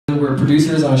we're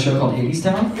producers on a show called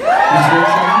Hadestown, which is very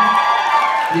exciting.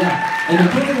 Yeah, and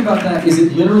the cool thing about that is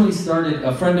it literally started,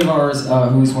 a friend of ours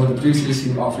who's one of the producers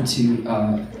who offered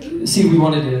to see if we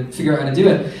wanted to figure out how to do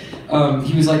it.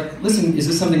 He was like, listen, is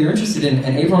this something you're interested in?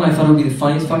 And April and I thought it would be the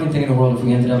funniest fucking thing in the world if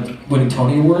we ended up winning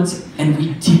Tony Awards, and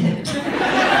we did.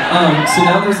 So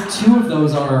now there's 2 of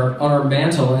those on our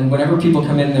mantle, and whenever people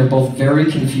come in, they're both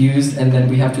very confused, and then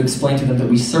we have to explain to them that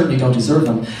we certainly don't deserve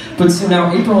them. But so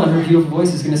now April, on her beautiful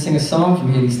voice, is going to sing a song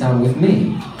from Hadestown with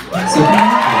me. So come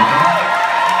on.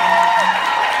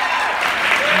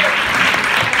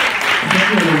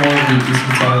 A little more of the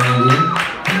guitar, maybe.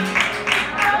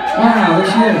 Wow, there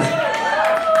she is.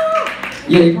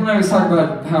 Yeah, April and I was talking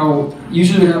about how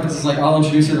usually what happens is like I'll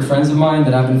introduce her to friends of mine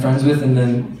that I've been friends with, and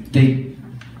then they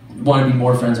want to be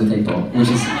more friends with April, which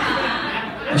is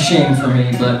a shame for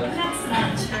me, but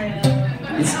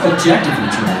it's objectively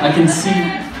true. I can see,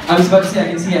 I was about to say, I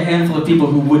can see a handful of people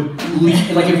who would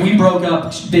leave, like if we broke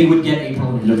up, they would get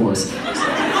April in a divorce.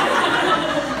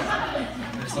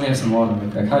 Just let me have some water real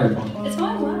quick. Hi, April. It's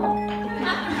going well.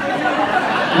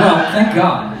 Well, thank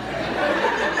God.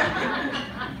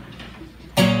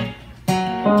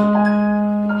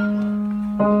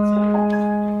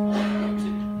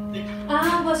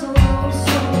 I was alone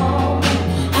so long,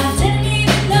 I didn't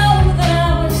even know that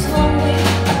I was lonely.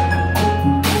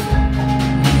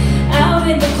 Out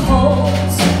in the cold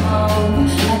so long, I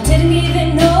didn't even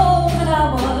know that I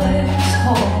was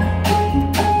home.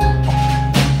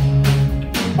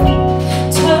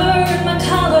 Turn my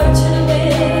collar to the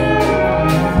wind.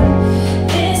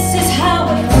 This is how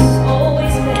it's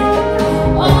always been.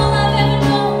 All I've ever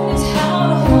known is how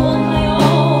to hold my own.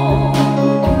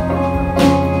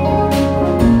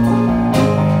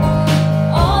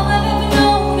 All I've ever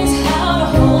known is how to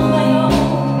hold my own.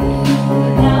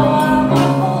 But now I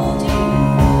wanna hold you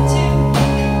too.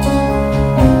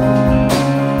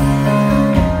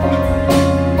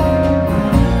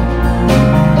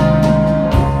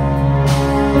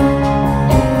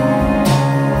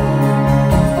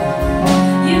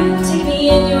 You take me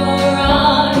in your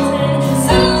arms, and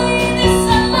suddenly there's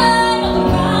sunlight all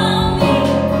around me.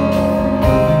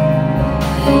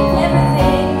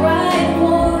 Everything bright and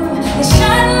warm, it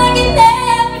shines like it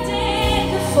never did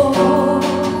before.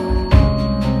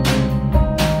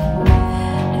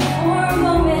 And for a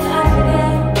moment I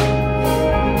forget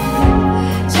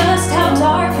just how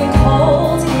dark and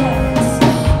cold it gets.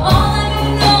 All I've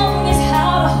ever known is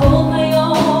how to hold my own.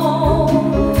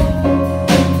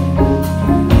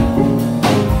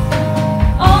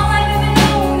 All I've ever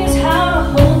known is how to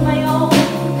hold my own.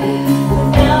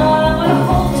 But now I wanna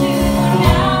hold you,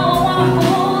 now I wanna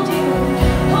hold you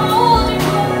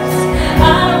close.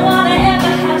 I don't wanna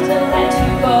ever have to let you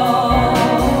go.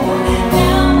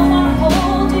 Now I wanna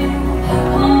hold you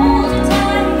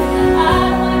tight. I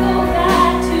don't wanna go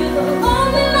back to the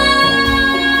lonely life.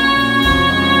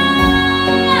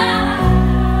 I don't know how.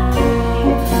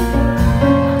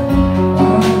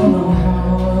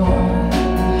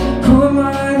 Who am I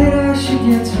that I should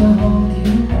get to hold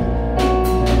you?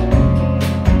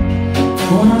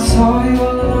 When I saw you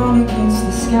all alone against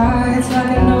the sky, it's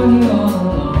like I know you all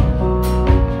along.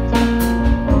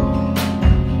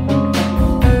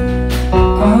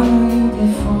 I knew you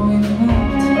before we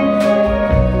met,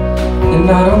 and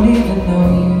I don't even know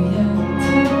you yet.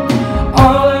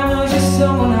 All I know is you're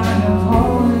someone I have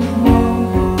always known.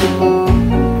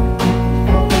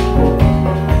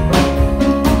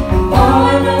 All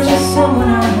I know is you're someone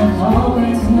I have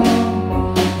always known,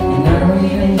 and I don't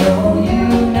even know you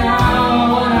now. I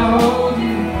wanna hold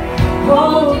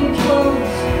you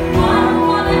close. I don't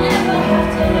wanna ever have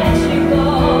to let you go.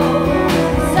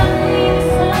 Suddenly the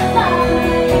sunlight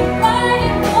bright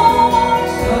and warm.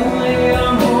 Suddenly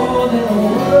I'm holding the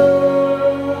world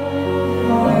in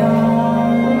my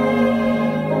arms.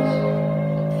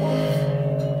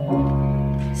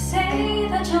 Say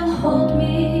that you'll hold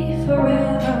me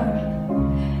forever.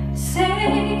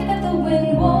 Say that the wind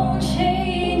won't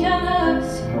change on us.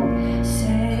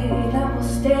 Say that we'll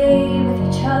stay with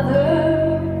each other,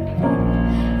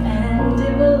 and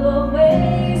it will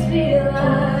always be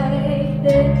like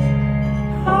this.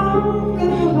 I'm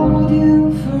gonna hold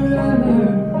you forever.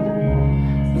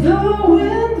 The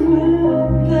wind will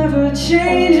never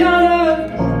change.